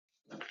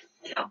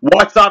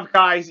What's up,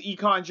 guys?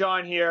 Econ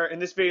John here. In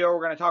this video,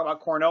 we're going to talk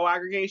about Cournot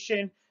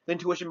aggregation, the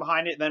intuition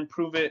behind it, then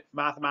prove it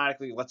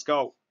mathematically. Let's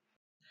go.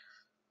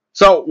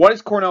 So, what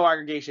is Cournot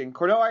aggregation?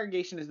 Cournot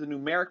aggregation is the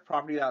numeric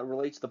property that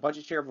relates the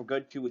budget share of a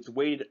good to its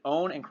weighted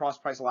own and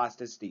cross-price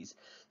elasticities.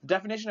 The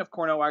definition of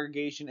Cournot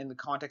aggregation in the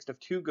context of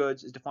two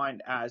goods is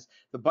defined as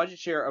the budget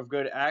share of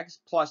good X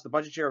plus the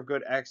budget share of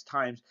good X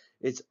times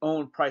its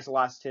own price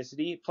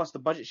elasticity plus the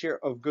budget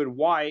share of good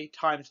Y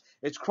times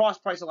its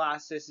cross-price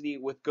elasticity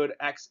with good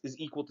X is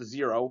equal to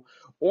 0,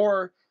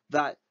 or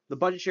that the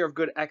budget share of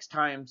good X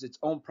times its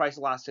own price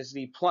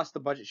elasticity plus the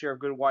budget share of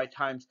good Y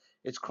times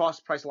its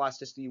cross price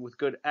elasticity with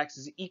good X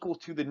is equal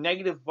to the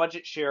negative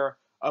budget share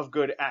of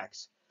good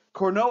X.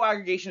 Cournot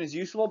aggregation is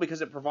useful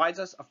because it provides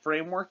us a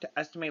framework to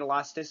estimate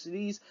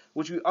elasticities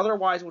which we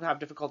otherwise would have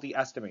difficulty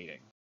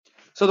estimating.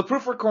 So the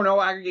proof for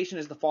Cournot aggregation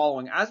is the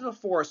following. As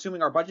before,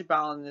 assuming our budget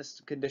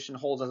balance condition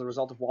holds as a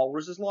result of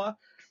Walras's law,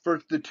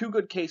 for the two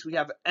good case, we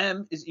have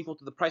M is equal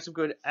to the price of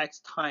good X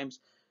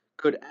times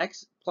good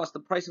X plus the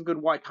price of good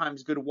Y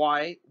times good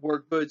Y, where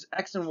goods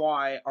X and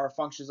Y are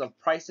functions of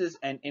prices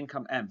and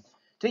income M.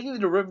 Taking the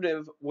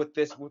derivative with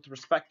this with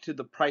respect to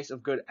the price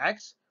of good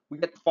X, we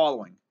get the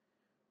following.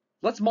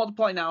 Let's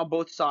multiply now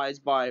both sides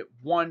by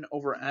 1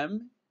 over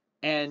M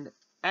and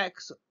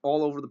X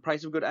all over the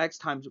price of good X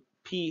times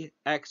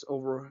Px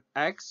over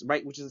X,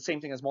 right, which is the same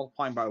thing as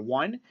multiplying by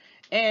 1,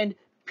 and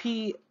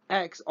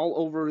Px all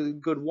over the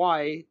good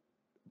Y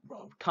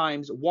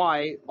times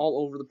Y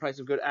all over the price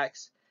of good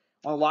X.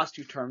 On the last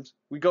two terms,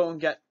 we go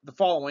and get the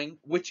following,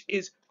 which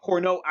is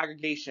Cournot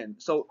aggregation.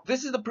 So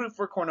this is the proof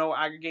for Cournot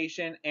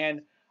aggregation,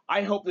 and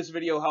I hope this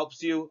video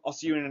helps you. I'll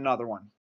see you in another one.